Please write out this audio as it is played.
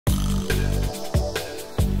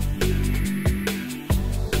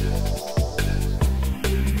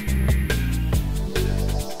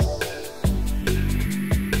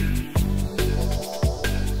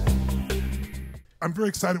I'm very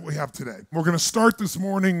excited what we have today. We're going to start this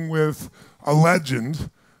morning with a legend,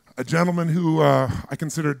 a gentleman who I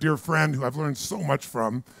consider a dear friend, who I've learned so much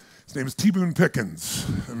from. His name is Boone Pickens.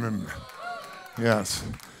 Yes.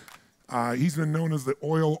 He's been known as the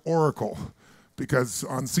oil oracle because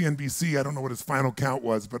on CNBC, I don't know what his final count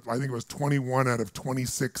was, but I think it was 21 out of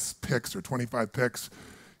 26 picks or 25 picks.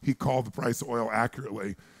 He called the price of oil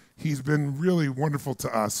accurately. He's been really wonderful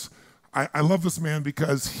to us. I love this man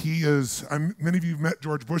because he is, many of you met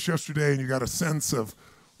George Bush yesterday and you got a sense of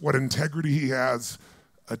what integrity he has.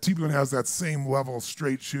 T-Boone has that same level of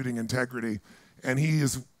straight shooting integrity, and he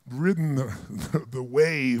has ridden the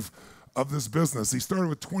wave of this business. He started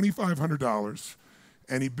with $2,500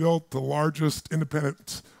 and he built the largest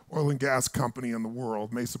independent oil and gas company in the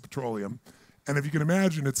world, Mesa Petroleum. And if you can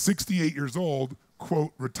imagine, at 68 years old,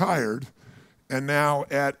 quote, retired, and now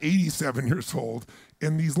at 87 years old,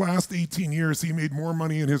 in these last 18 years, he made more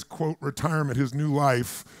money in his, quote, retirement, his new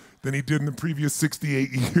life, than he did in the previous 68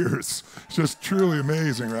 years. It's just truly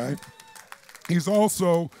amazing, right? He's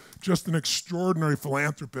also just an extraordinary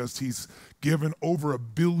philanthropist. He's given over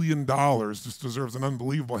 $1 billion, just deserves an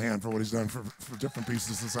unbelievable hand for what he's done for different pieces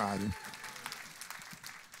of society.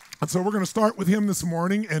 And so we're going to start with him this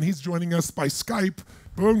morning, and he's joining us by Skype.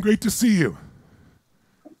 Boone, great to see you.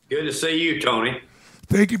 Good to see you, Tony.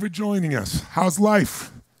 Thank you for joining us. How's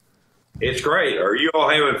life? It's great. Are you all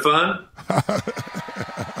having fun?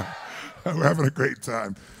 We're having a great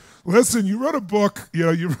time. Listen, you wrote a book.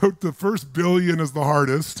 You wrote The First Billion is the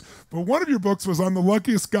Hardest, but one of your books was on the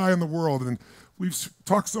luckiest guy in the world, and we've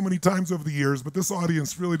talked so many times over the years, but this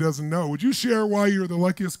audience really doesn't know. Would you share why you're the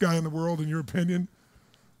luckiest guy in the world, in your opinion?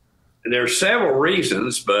 There's several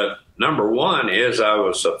reasons, but number one is I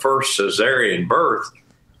was the first cesarean birth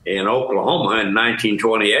in Oklahoma in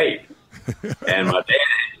 1928. And my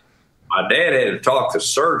dad had to talk the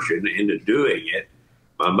surgeon into doing it.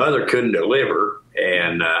 My mother couldn't deliver,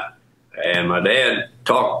 and my dad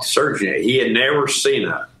talked the surgeon. He had never seen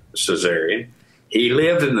a cesarean. He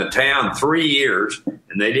lived in the town 3 years,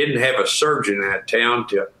 and they didn't have a surgeon in that town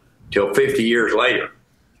till 50 years later.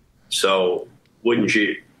 So wouldn't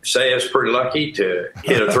you say it's pretty lucky to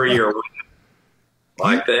hit a 3-year window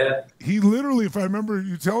like that? He literally, if I remember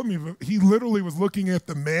you telling me, he literally was looking at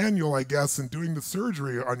the manual, I guess, and doing the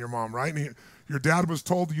surgery on your mom, right? And your dad was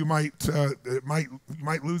told you might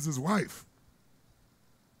lose his wife.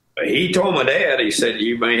 He told my dad, he said,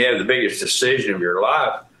 you may have the biggest decision of your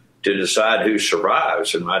life to decide who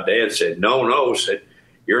survives. And my dad said, no, said,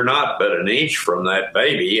 you're not but an inch from that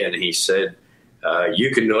baby. And he said,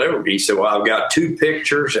 you can deliver. He said, well, I've got 2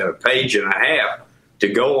 pictures and a page and a half to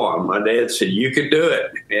go on. My dad said, you could do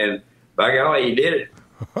it. And by golly, he did it.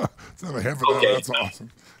 Let's have a hand for that. That's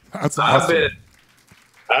awesome. That's awesome.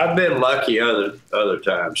 I've been lucky other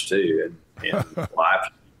times too in life.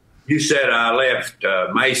 You said I left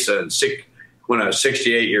Mesa when I was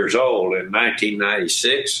 68 years old in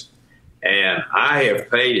 1996, and I have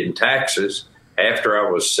paid in taxes after I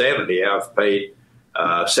was 70. I've paid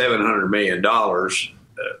 $700 million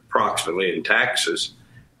approximately in taxes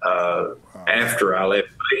after I left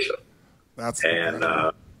Mesa.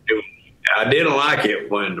 I didn't like it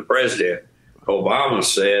when the President Obama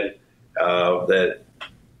said that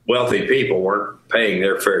wealthy people weren't paying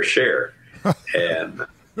their fair share. And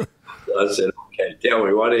I said, okay, tell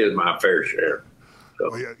me, what is my fair share? So,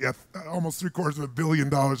 well, yeah, almost $750 million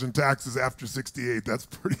in taxes after 68. That's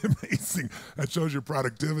pretty amazing. That shows your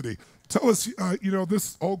productivity. Tell us,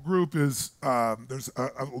 this whole group is, there's a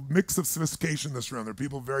mix of sophistication in this room. There are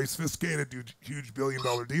people very sophisticated, do huge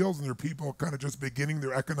billion-dollar deals, and there are people kind of just beginning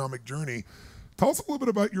their economic journey. Tell us a little bit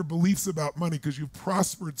about your beliefs about money, because you've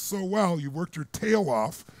prospered so well. You've worked your tail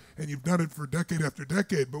off, and you've done it for decade after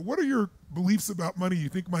decade. But what are your beliefs about money you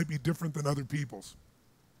think might be different than other people's?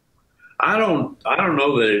 I don't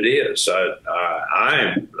know that it is.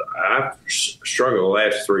 I've struggled the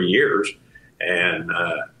last 3 years, and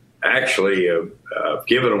actually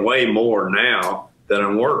given away more now than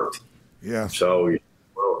I'm worth. Yeah. So,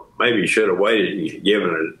 well, maybe you should have waited and given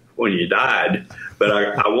it when you died. But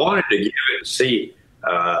I wanted to give it and see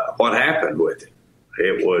what happened with it.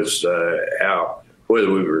 It was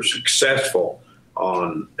whether we were successful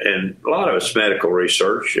and a lot of it's medical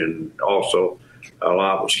research, and also a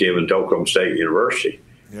lot was given to Oklahoma State University.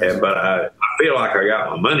 Yes. But I feel like I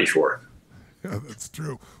got my money's worth. Yeah, that's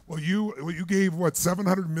true. Well, you gave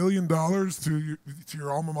 $700 million to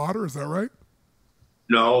your alma mater? Is that right?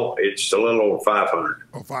 No, it's a little over 500.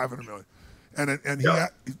 Oh, 500 million. And yeah.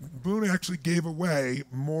 Boone actually gave away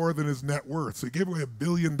more than his net worth. So he gave away $1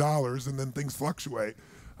 billion, and then things fluctuate.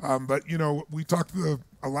 But, we talked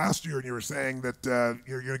last year and you were saying that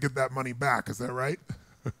you're going to get that money back. Is that right?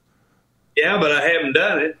 Yeah, but I haven't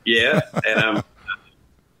done it yet. And I'm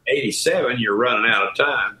 87. You're running out of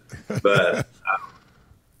time. But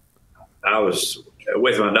I was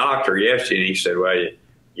with my doctor yesterday, and he said, well,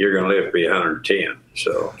 you're going to live to be 110.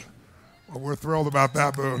 So, well, we're thrilled about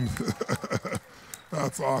that, Boone.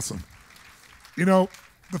 That's awesome.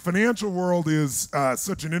 The financial world is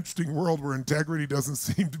such an interesting world where integrity doesn't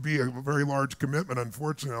seem to be a very large commitment,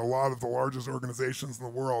 unfortunately, in a lot of the largest organizations in the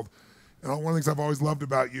world. And one of the things I've always loved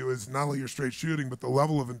about you is not only your straight shooting, but the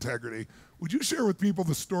level of integrity. Would you share with people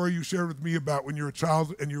the story you shared with me about when you were a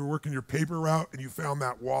child and you were working your paper route and you found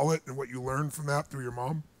that wallet and what you learned from that through your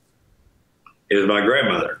mom? It was my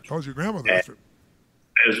grandmother. Oh, it was your grandmother. It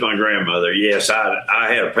was my grandmother. Yes,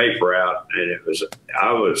 I had a paper route, and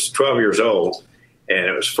I was 12 years old, and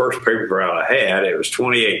it was the first paper route I had. It was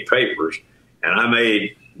 28 papers, and I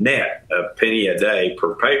made net a penny a day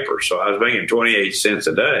per paper, so I was making 28 cents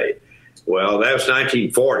a day. Well, that was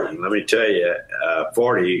 1940. Let me tell you,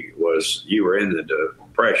 40 was, you were in the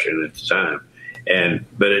Depression at the time.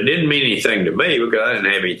 But it didn't mean anything to me because I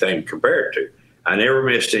didn't have anything to compare it to. I never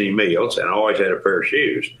missed any meals, and I always had a pair of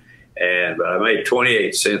shoes. But I made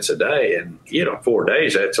 28 cents a day, and 4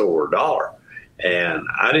 days, that's over $1. And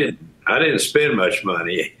I didn't spend much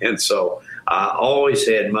money, and so I always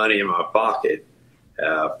had money in my pocket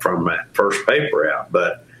from that first paper out.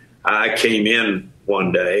 But I came in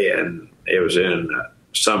one day, and it was in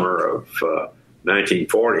summer of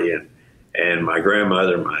 1940, and my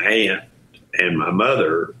grandmother, my aunt, and my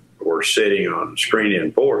mother were sitting on the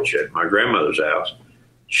screened-in porch at my grandmother's house.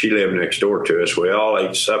 She lived next door to us. We all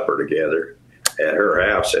ate supper together at her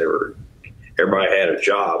house. Everybody had a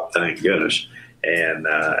job, thank goodness.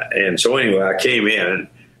 And so anyway, I came in, and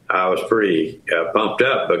I was pretty pumped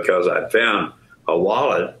up because I'd found a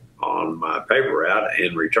wallet on my paper route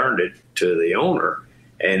and returned it to the owner.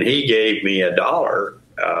 And he gave me $1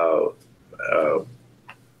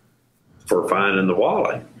 for finding the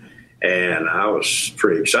wallet. And I was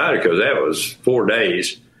pretty excited because that was 4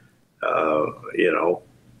 days,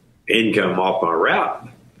 income off my route,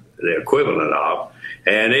 the equivalent of.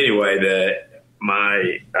 And anyway,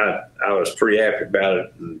 I was pretty happy about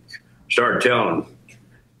it and started telling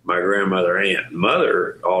my grandmother, aunt, and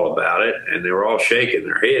mother all about it. And they were all shaking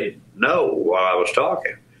their head no while I was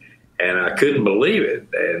talking. And I couldn't believe it.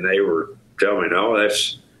 And they were telling me, no, that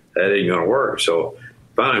ain't going to work. So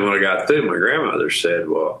finally, when I got through, my grandmother said,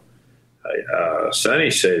 well, Sonny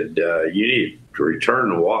said, you need to return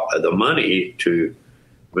the money to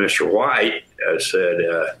Mr. White. I said,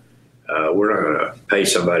 we're not going to pay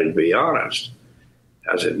somebody to be honest.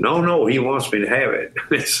 I said, no, he wants me to have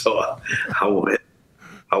it. So I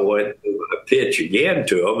went to pitch again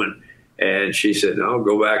to him, and she said, no,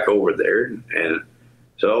 go back over there. And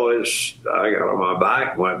so I got on my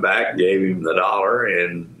bike, went back, gave him the $1,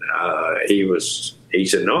 and he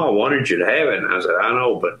said, no, I wanted you to have it. And I said, I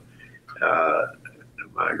know, but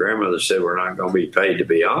my grandmother said we're not going to be paid to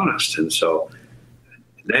be honest. And so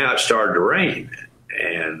now it started to rain,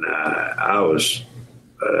 and I was,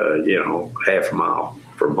 half a mile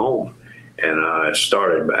from home, and I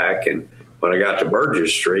started back. And when I got to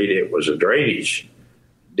Burgess Street, it was a drainage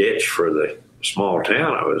ditch for the small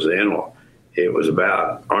town I was in. Well, it was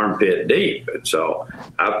about armpit deep. And so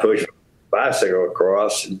I pushed my bicycle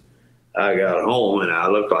across, and I got home, and I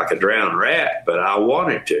looked like a drowned rat, but I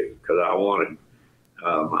wanted to because I wanted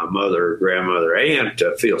my mother, grandmother, aunt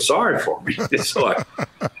to feel sorry for me. So I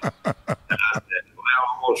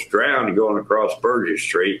almost drowned going across Burgess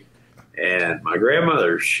Street. And my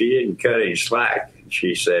grandmother, she didn't cut any slack. And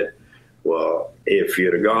she said, well, if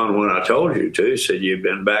you'd have gone when I told you to, said you'd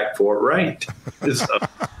been back before it rained. So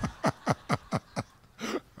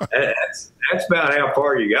that's about how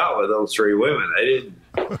far you got with those three women. They didn't.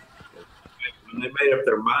 When they made up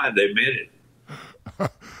their mind, they meant it.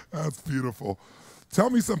 That's beautiful. Tell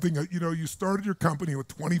me something. You started your company with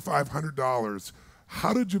 $2,500.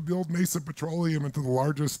 How did you build Mesa Petroleum into the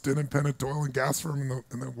largest independent oil and gas firm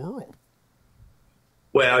in the world?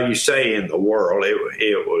 Well, you say in the world,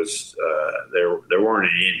 it was there weren't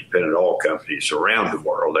any independent oil companies around the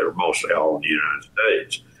world. They were mostly all in the United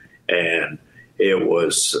States, and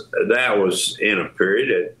that was in a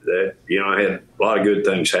period that I had a lot of good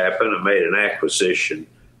things happen. I made an acquisition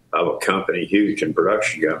of a company, Houston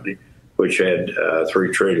production company, which had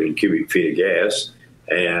 3 trillion cubic feet of gas,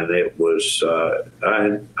 and it was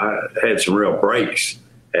I had some real breaks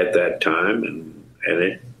at that time, and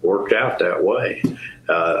it worked out that way.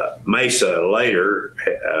 Mesa later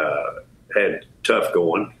had tough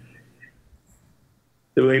going,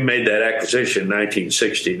 We made that acquisition in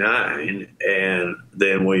 1969, and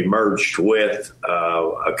then we merged with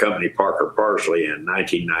a company, Parker Parsley, in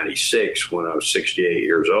 1996 when I was 68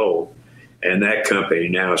 years old. And that company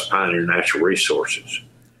now is Pioneer Natural Resources,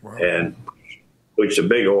 wow. And which is a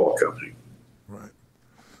big oil company. Right.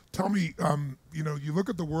 Tell me, you look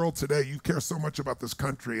at the world today, you care so much about this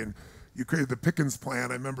country, and you created the Pickens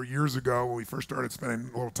plan. I remember years ago when we first started spending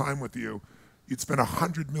a little time with you, you'd spent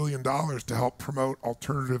 $100 million to help promote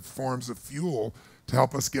alternative forms of fuel to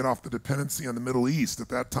help us get off the dependency on the Middle East. At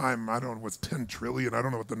that time, I don't know, it was 10 trillion. I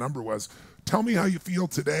don't know what the number was. Tell me how you feel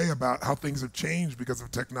today about how things have changed because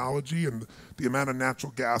of technology and the amount of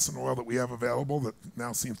natural gas and oil that we have available that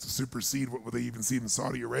now seems to supersede what they even see in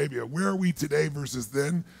Saudi Arabia. Where are we today versus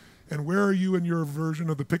then? And where are you in your version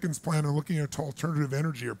of the Pickens plan and looking at alternative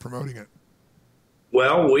energy or promoting it?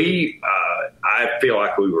 Well, I feel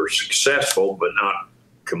like we were successful, but not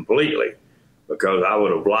completely, because I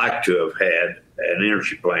would have liked to have had an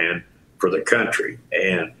energy plan for the country.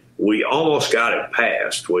 And we almost got it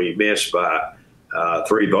passed. We missed by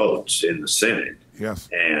 3 votes in the Senate. Yes.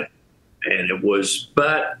 And it was,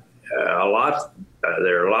 but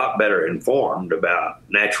they're a lot better informed about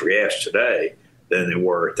natural gas today than they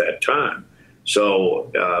were at that time.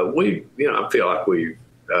 So I feel like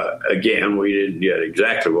again, we didn't get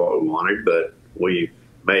exactly what we wanted, but we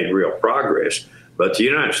made real progress. But the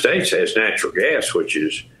United States has natural gas, which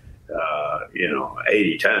is,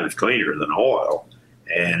 80 times cleaner than oil.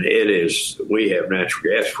 And we have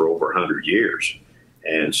natural gas for over 100 years.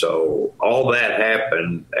 And so all that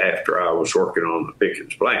happened after I was working on the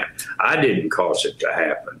Pickens plan. I didn't cause it to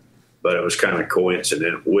happen, but it was kind of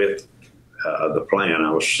coincident with the plan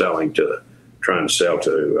I was trying to sell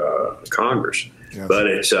to Congress. Yes. But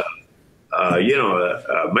it's,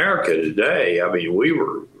 America today, I mean, we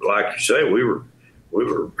were, like you say, we were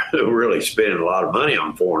really spending a lot of money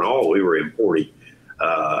on foreign oil. We were importing,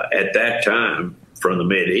 at that time, from the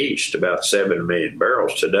Mideast, about 7 million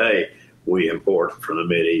barrels. Today, we import from the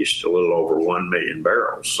Mideast a little over 1 million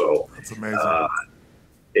barrels. So that's amazing.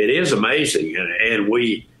 It is amazing. And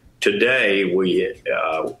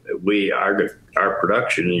our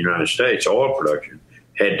production in the United States, oil production,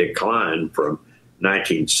 had declined from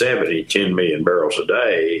 1970, 10 million barrels a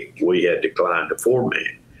day. We had declined to 4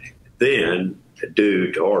 million. Then,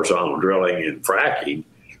 due to horizontal drilling and fracking,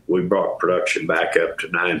 we brought production back up to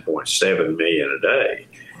 9.7 million a day.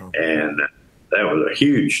 Wow. And that was a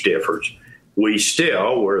huge difference. We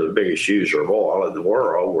still were the biggest user of oil in the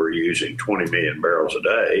world. We're using 20 million barrels a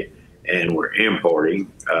day, and we're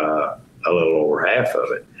importing a little over half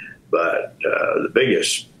of it. But the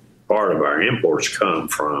biggest part of our imports come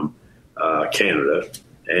from Canada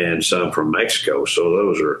and some from Mexico. So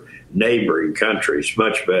those are neighboring countries,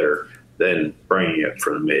 much better than bringing it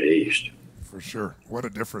from the Mideast. For sure. What a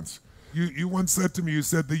difference. You once said to me, you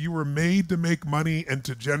said that you were made to make money and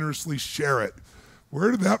to generously share it.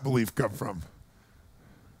 Where did that belief come from?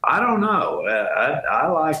 I don't know. I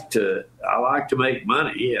like to make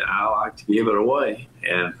money, and I like to give it away.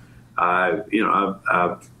 And I've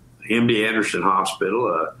MD Anderson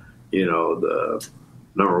Hospital, the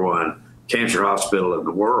 #1 cancer hospital in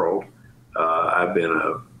the world. I've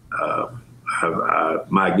been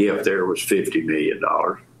my gift there was $50 million.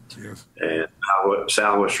 Yes. And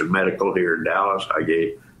Southwestern Medical here in Dallas, I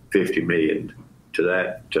gave $50 million to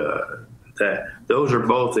that. Those are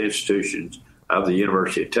both institutions of the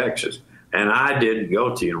University of Texas. And I didn't go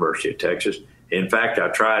to the University of Texas. In fact, I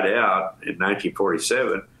tried out in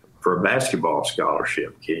 1947 for a basketball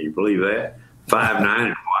scholarship. Can you believe that? 5'9"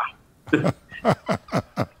 and white.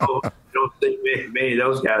 You don't see many of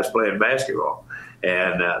those guys playing basketball.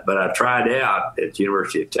 And but I tried out at the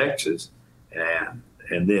University of Texas, and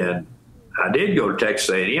then I did go to Texas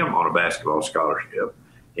A&M on a basketball scholarship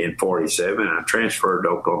in 47. I transferred to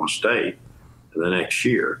Oklahoma State the next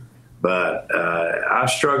year. But I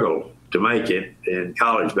struggled to make it in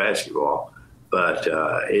college basketball. But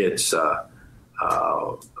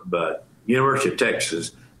but University of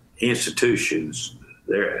Texas institutions,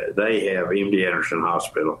 they have MD Anderson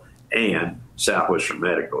Hospital and Southwestern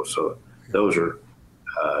Medical. So those are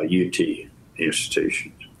UT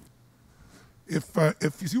institutions.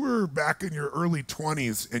 If you were back in your early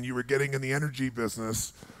 20s and you were getting in the energy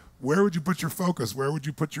business, where would you put your focus? Where would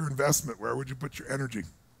you put your investment? Where would you put your energy?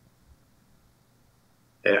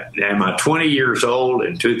 Am I 20 years old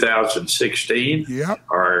in 2016? Yep.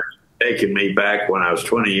 Or taking me back when I was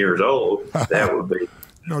 20 years old? That would be.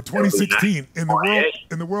 No, 2016. In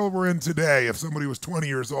the world we're in today, if somebody was 20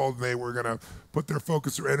 years old and they were going to put their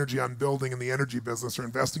focus or energy on building in the energy business or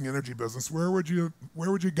investing in energy business, where would you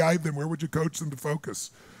guide them? Where would you coach them to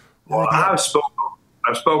focus? Well,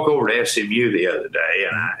 I spoke over to SMU the other day,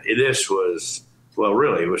 and this was, well,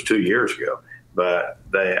 really, it was 2 years ago. But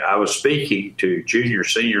I was speaking to junior,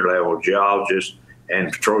 senior level geologists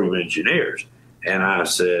and petroleum engineers. And I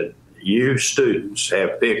said, you students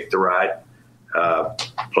have picked the right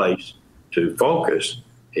place to focus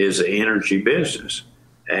is the energy business,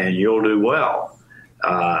 and you'll do well.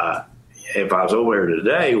 If I was over there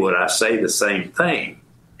today, would I say the same thing?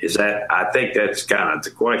 I think that's kind of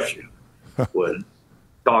the question. When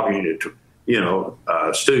talking to,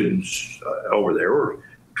 students over there were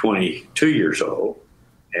 22 years old,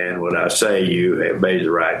 and would I say you have made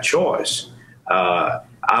the right choice?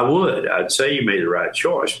 I would. I'd say you made the right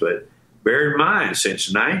choice, but bear in mind,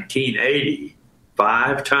 since 1980,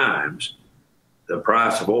 5 times the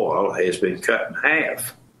price of oil has been cut in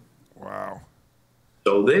half. Wow.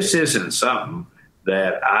 So this isn't something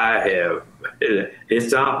that I have,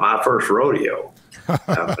 it's not my first rodeo.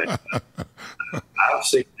 I mean, I've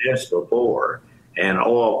seen this before, and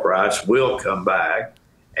oil price will come back,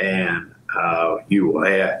 and you will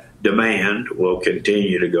have demand will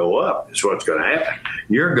continue to go up. Is what's going to happen.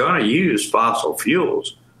 You're going to use fossil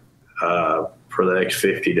fuels for the next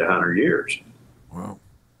 50 to 100 years. Wow.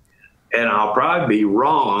 And I'll probably be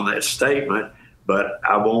wrong on that statement, but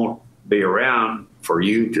I won't be around for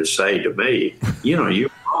you to say to me, you're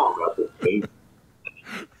wrong about this.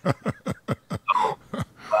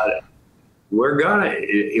 But we're going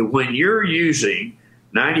to, when you're using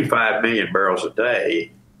 95 million barrels a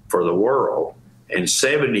day for the world, and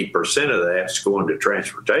 70% of that's going to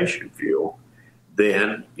transportation fuel,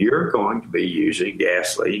 then you're going to be using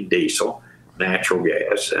gasoline, diesel, natural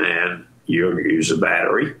gas, and you'll use a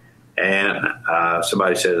battery. And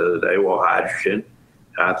somebody said the other day, well, hydrogen.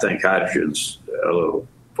 I think hydrogen's a little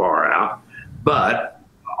far out. But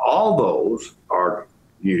all those are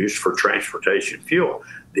used for transportation fuel.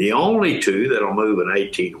 The only two that'll move an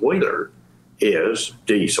 18-wheeler is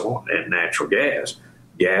diesel and natural gas.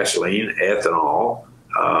 Gasoline, ethanol,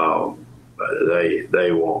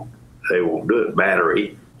 they won't do it.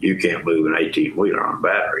 Battery, you can't move an 18-wheeler on a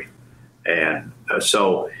battery. And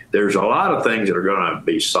so there's a lot of things that are going to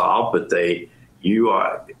be solved, but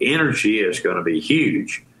energy is going to be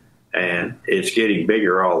huge, and it's getting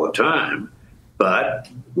bigger all the time. But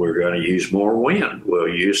we're going to use more wind. We'll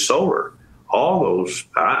use solar. All those,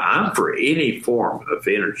 I'm for any form of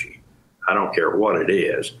energy. I don't care what it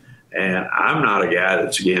is. And I'm not a guy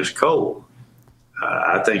that's against coal.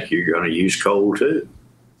 I think you're going to use coal too.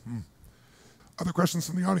 Other questions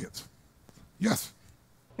from the audience? Yes.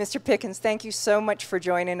 Mr. Pickens, thank you so much for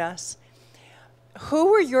joining us.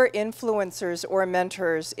 Who were your influencers or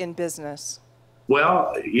mentors in business?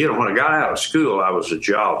 Well, when I got out of school, I was a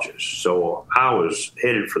geologist. So I was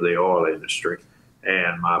headed for the oil industry.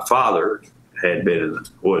 And my father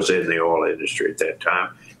was in the oil industry at that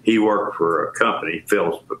time. He worked for a company,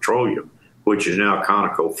 Pickens Petroleum, which is now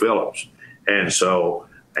ConocoPhillips.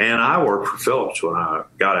 And I worked for Phillips when I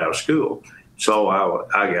got out of school. So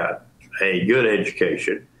I got a good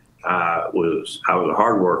education. I was a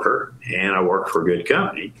hard worker, and I worked for a good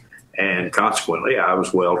company. And consequently, I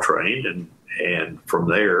was well trained. And from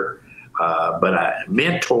there,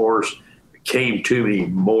 mentors came to me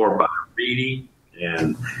more by reading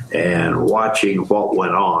and watching what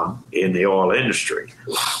went on in the oil industry.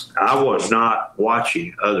 I was not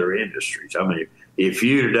watching other industries. I mean, if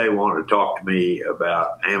you today wanted to talk to me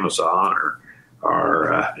about Amazon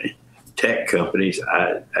or tech companies,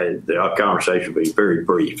 the conversation would be very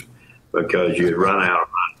brief because you'd run out of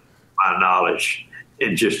my knowledge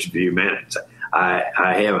in just a few minutes.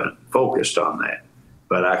 I haven't focused on that,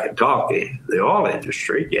 but I can talk to the oil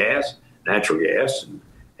industry, gas, natural gas,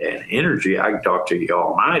 and energy. I can talk to you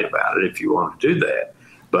all night about it if you want to do that.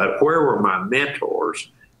 But where were my mentors?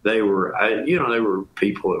 They were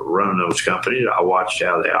people that were running those companies. I watched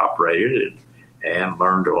how they operated and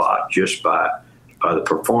learned a lot just by the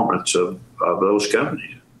performance of those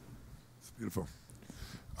companies. It's beautiful.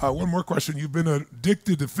 One more question. You've been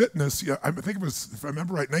addicted to fitness. Yeah, I think it was, if I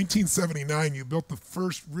remember right, 1979, you built the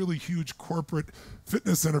first really huge corporate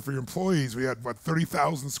fitness center for your employees. We had,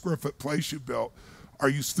 30,000 square foot place you built. Are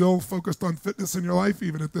you still focused on fitness in your life,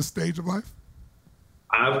 even at this stage of life?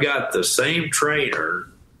 I've got the same trainer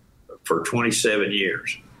for 27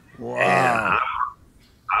 years. Wow.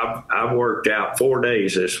 And I've worked out 4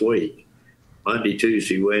 days this week, Monday,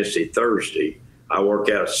 Tuesday, Wednesday, Thursday. I work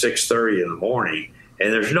out at 6:30 in the morning.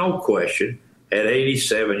 And there's no question at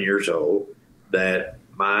 87 years old that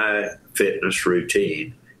my fitness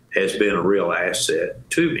routine has been a real asset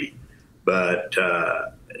to me. But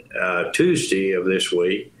Tuesday of this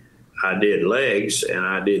week, I did legs and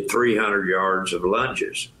I did 300 yards of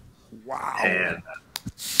lunges. Wow. And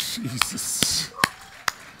Jesus.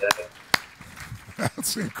 That,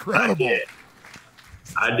 That's incredible.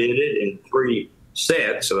 I did it in 3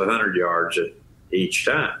 sets of 100 yards each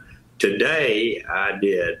time. Today, I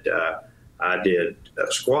did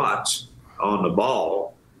squats on the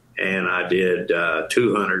ball, and I did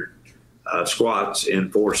 200 squats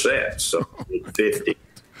in 4 sets, so 50.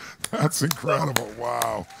 That's incredible.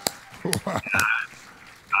 Wow.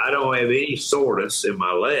 I don't have any soreness in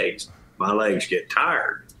my legs. My legs get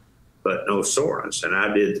tired, but no soreness. And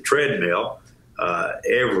I did the treadmill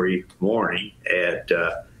every morning at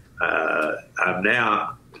I'm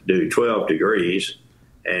now do 12 degrees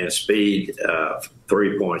and speed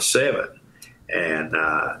 3.7. And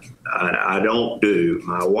I don't do.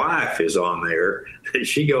 My wife is on there.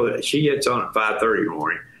 She gets on at 5:30 in the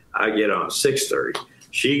morning. I get on at 6:30.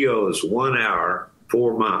 She goes 1 hour,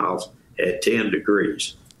 4 miles at 10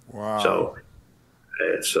 degrees. Wow.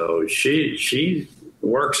 So she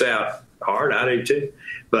works out hard. I do too.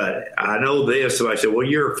 But I know this. So I said, well,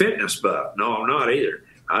 you're a fitness buff. No, I'm not either.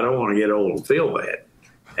 I don't want to get old and feel bad.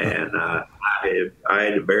 And I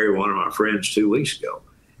had to bury one of my friends 2 weeks ago.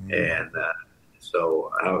 And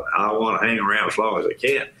so I want to hang around as long as I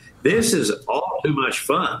can. This is all too much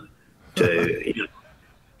fun to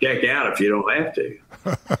check out if you don't have to.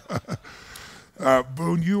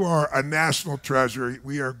 Boone, you are a national treasure.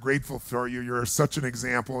 We are grateful for you. You're such an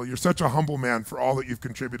example. You're such a humble man for all that you've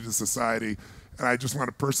contributed to society. And I just want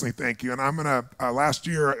to personally thank you. And I'm going to, last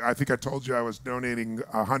year, I think I told you I was donating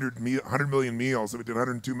 100 million meals. We did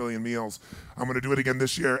 102 million meals. I'm going to do it again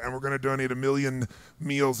this year, and we're going to donate 1 million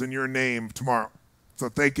meals in your name tomorrow. So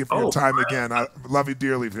thank you for your time again. I love you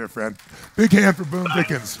dearly, dear friend. Big hand for Boone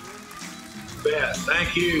Pickens. Yeah,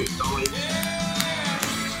 thank you, Tony.